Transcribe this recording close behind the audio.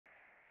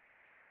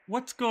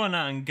What's going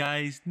on,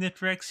 guys?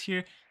 Nitrex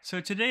here. So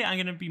today I'm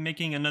going to be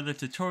making another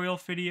tutorial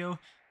video.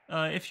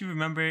 If you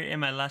remember, in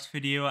my last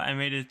video I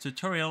made a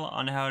tutorial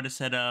on how to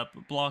set up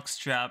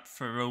BloxStrap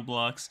for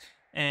Roblox,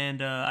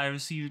 and I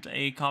received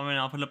a comment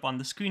I'll put up on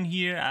the screen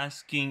here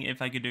asking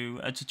if I could do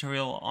a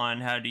tutorial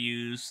on how to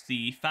use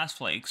the fast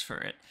flags for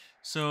it.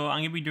 So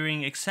I'm going to be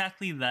doing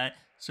exactly that.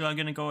 So I'm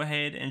going to go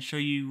ahead and show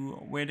you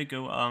where to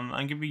go. I'm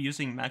going to be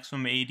using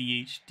Maximum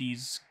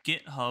ADHD's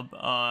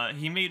GitHub.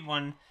 He made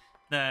one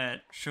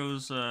that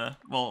shows,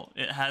 well,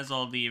 it has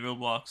all the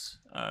Roblox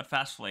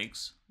fast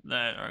flags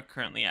that are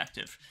currently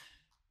active,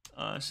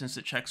 since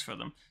it checks for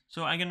them.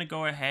 So I'm going to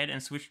go ahead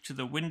and switch to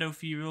the window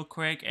view real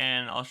quick,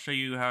 and I'll show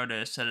you how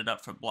to set it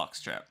up for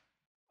BloxStrap.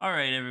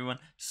 Alright everyone,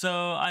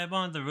 so I'm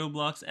on the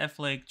Roblox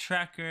FFlag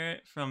tracker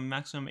from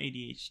Maximum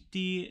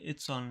ADHD.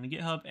 It's on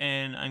GitHub,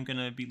 and I'm going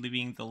to be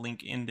leaving the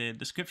link in the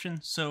description.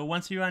 So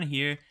once you're on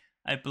here,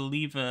 I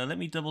believe, let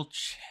me double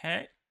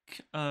check,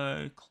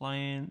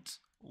 client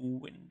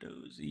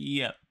Windows,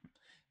 yep.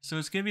 So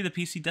it's gonna be the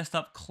PC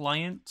desktop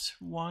client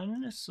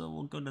one, so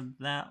we'll go to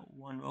that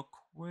one real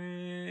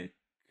quick.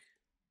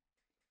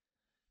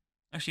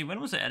 Actually,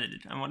 when was it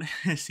edited? I want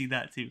to see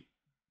that too.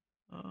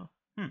 2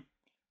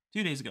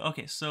 days ago.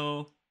 Okay,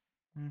 so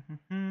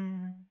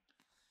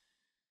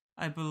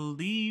I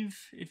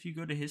believe if you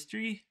go to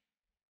history,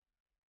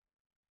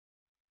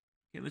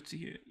 okay, let's see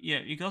here.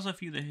 Yeah, you can also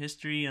view the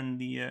history and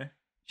the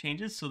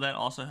changes, so that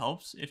also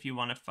helps if you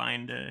want to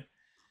find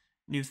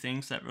new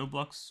things that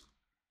Roblox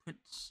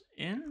puts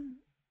in.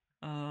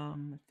 I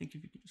think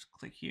if you could just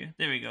click here,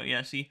 there we go.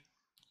 Yeah, see,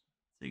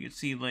 so you can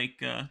see like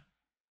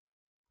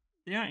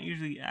they aren't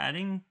usually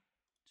adding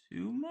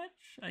too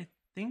much, I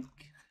think.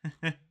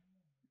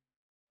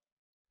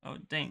 Oh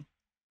dang.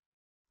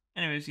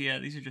 Anyways, yeah,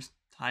 these are just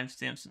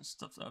timestamps and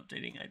stuff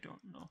updating. I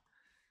don't know,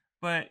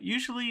 but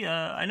usually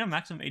I know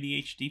Maximum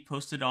ADHD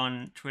posted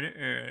on Twitter,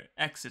 or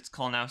X it's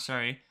called now,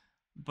 sorry,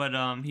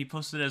 but he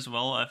posted as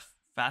well a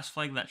fast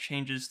flag that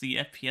changes the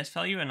FPS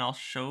value, and I'll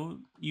show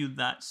you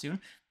that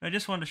soon. But I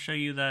just wanted to show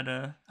you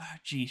that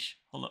geesh,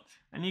 hold up,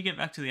 I need to get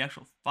back to the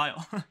actual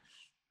file.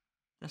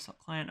 Desktop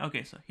client.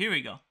 Okay, so here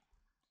we go.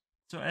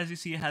 So as you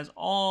see, it has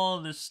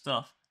all this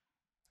stuff,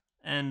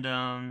 and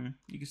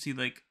you can see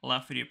like allow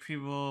video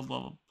preview, blah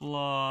blah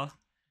blah,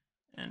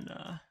 and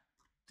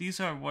these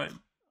are what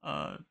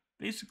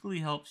basically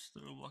helps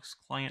the Roblox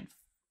client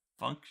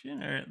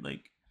function, or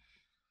like,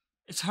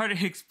 it's hard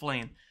to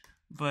explain,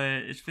 but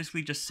it's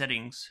basically just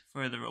settings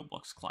for the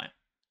Roblox client.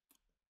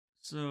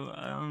 So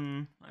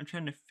I'm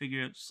trying to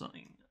figure out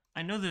something.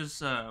 I know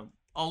there's I'll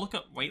look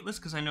up waitlist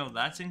because I know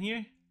that's in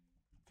here.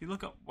 If you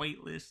look up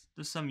waitlist,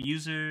 there's some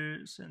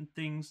users and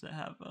things that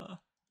have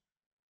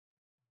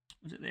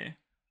was it there?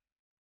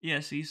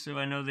 Yeah, see, so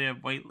I know they have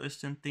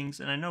whitelist and things,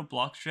 and I know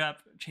BloxStrap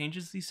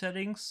changes these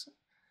settings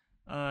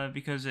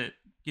because it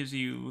gives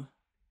you,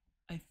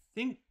 I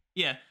think,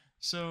 yeah.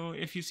 So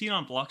if you see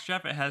on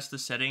BloxStrap, it has the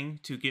setting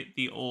to get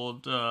the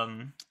old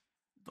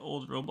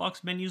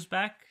Roblox menus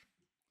back.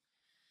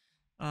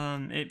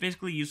 It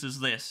basically uses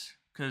this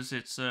because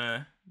it's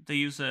they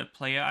use a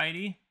player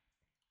ID.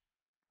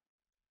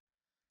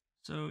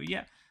 So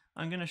yeah,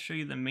 I'm gonna show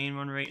you the main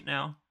one right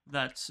now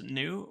that's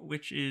new,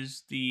 which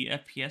is the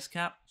FPS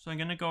cap. So I'm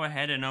gonna go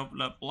ahead and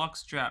open up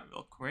BloxStrap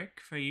real quick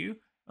for you.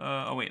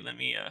 Oh wait, let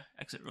me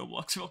exit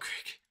Roblox real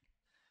quick.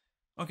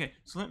 Okay,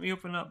 so let me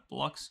open up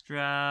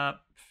BloxStrap.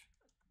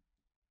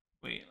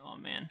 Wait, oh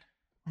man,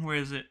 where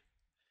is it?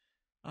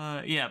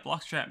 Yeah,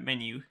 BloxStrap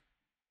menu.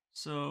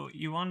 So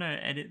you want to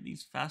edit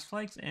these fast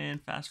flags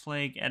and fast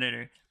flag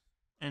editor,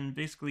 and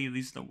basically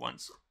these are the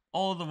ones,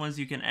 all the ones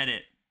you can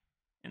edit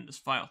in this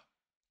file.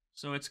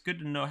 So it's good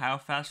to know how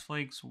fast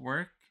flags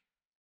work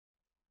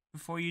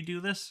before you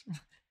do this,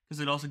 because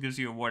it also gives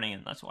you a warning,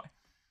 and that's why.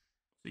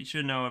 So you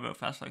should know about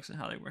fast flags and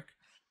how they work.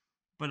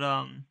 But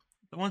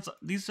the ones,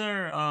 these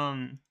are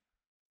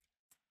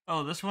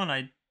oh, this one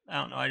I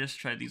don't know, I just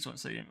tried these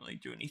ones, so they didn't really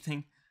do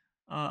anything.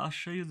 I'll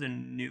show you the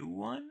new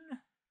one.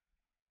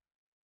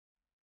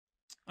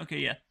 Okay,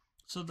 yeah.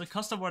 So the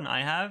custom one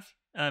I have,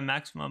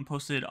 Maximum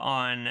posted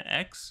on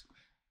X,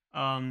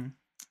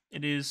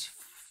 it is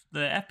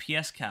the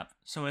FPS cap.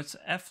 So it's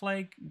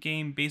FFlag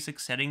game basic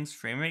settings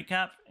frame rate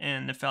cap,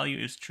 and the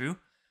value is true.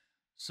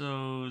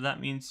 So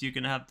that means you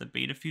can have the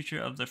beta feature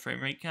of the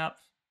frame rate cap,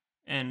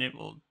 and it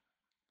will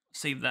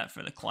save that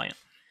for the client.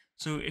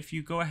 So if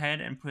you go ahead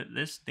and put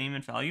this name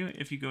and value,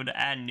 if you go to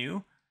add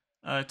new,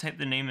 type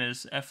the name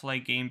as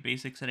FFlag game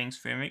basic settings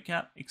frame rate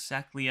cap,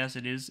 exactly as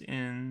it is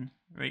in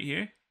right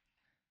here,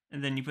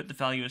 and then you put the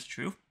value as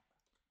true.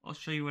 I'll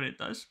show you what it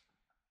does.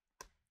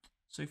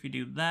 So if you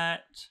do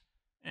that,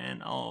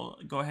 and I'll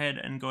go ahead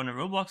and go in a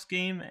Roblox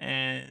game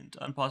and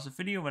unpause the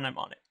video when I'm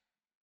on it.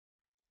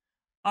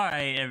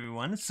 Alright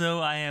everyone, so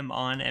I am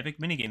on Epic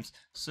Minigames.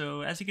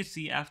 So as you can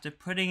see, after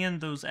putting in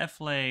those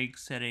FFlag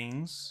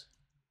settings,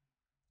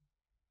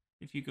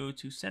 if you go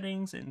to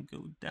settings and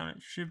go down,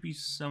 it should be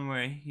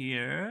somewhere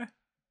here.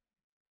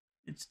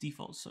 It's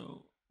default,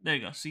 so there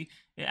you go. See,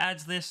 it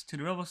adds this to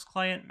the Roblox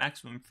client,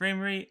 maximum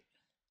frame rate,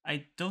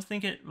 I don't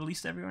think it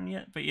released everyone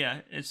yet, but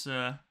yeah, it's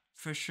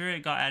for sure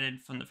it got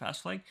added from the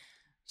fast flag.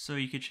 So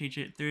you could change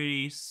it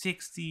 30,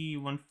 60,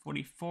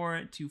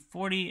 144,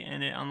 240,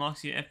 and it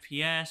unlocks your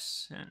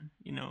FPS, and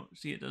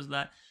see, it does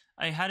that.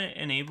 I had it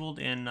enabled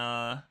in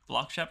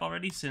BloxStrap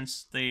already,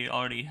 since they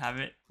already have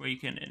it where you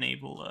can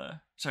enable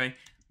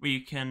where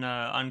you can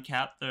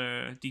uncap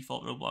the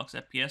default Roblox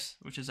FPS,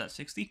 which is at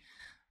 60.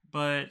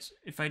 But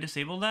if I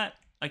disable that,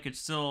 I could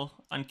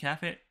still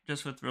uncap it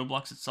just with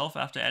Roblox itself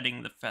after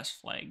adding the fast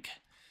flag.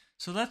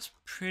 So that's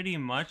pretty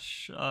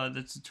much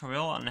the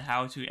tutorial on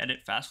how to edit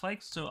fast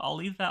flags. So I'll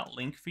leave that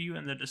link for you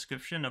in the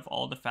description of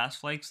all the fast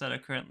flags that are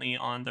currently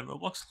on the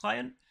Roblox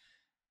client.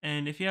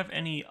 And if you have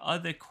any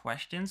other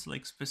questions,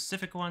 like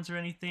specific ones or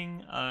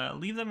anything,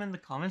 leave them in the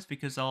comments,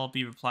 because I'll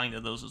be replying to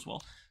those as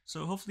well.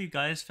 So hopefully you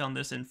guys found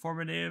this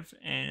informative,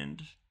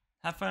 and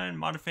have fun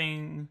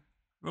modifying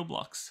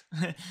Roblox.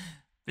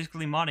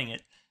 Basically modding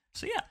it.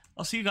 So yeah,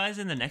 I'll see you guys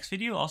in the next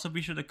video. Also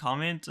be sure to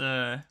comment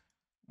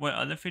what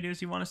other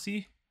videos you want to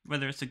see,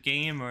 whether it's a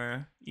game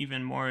or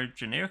even more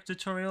generic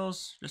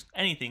tutorials, just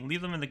anything.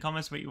 Leave them in the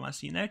comments what you want to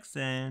see next,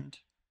 and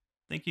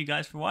thank you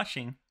guys for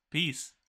watching. Peace.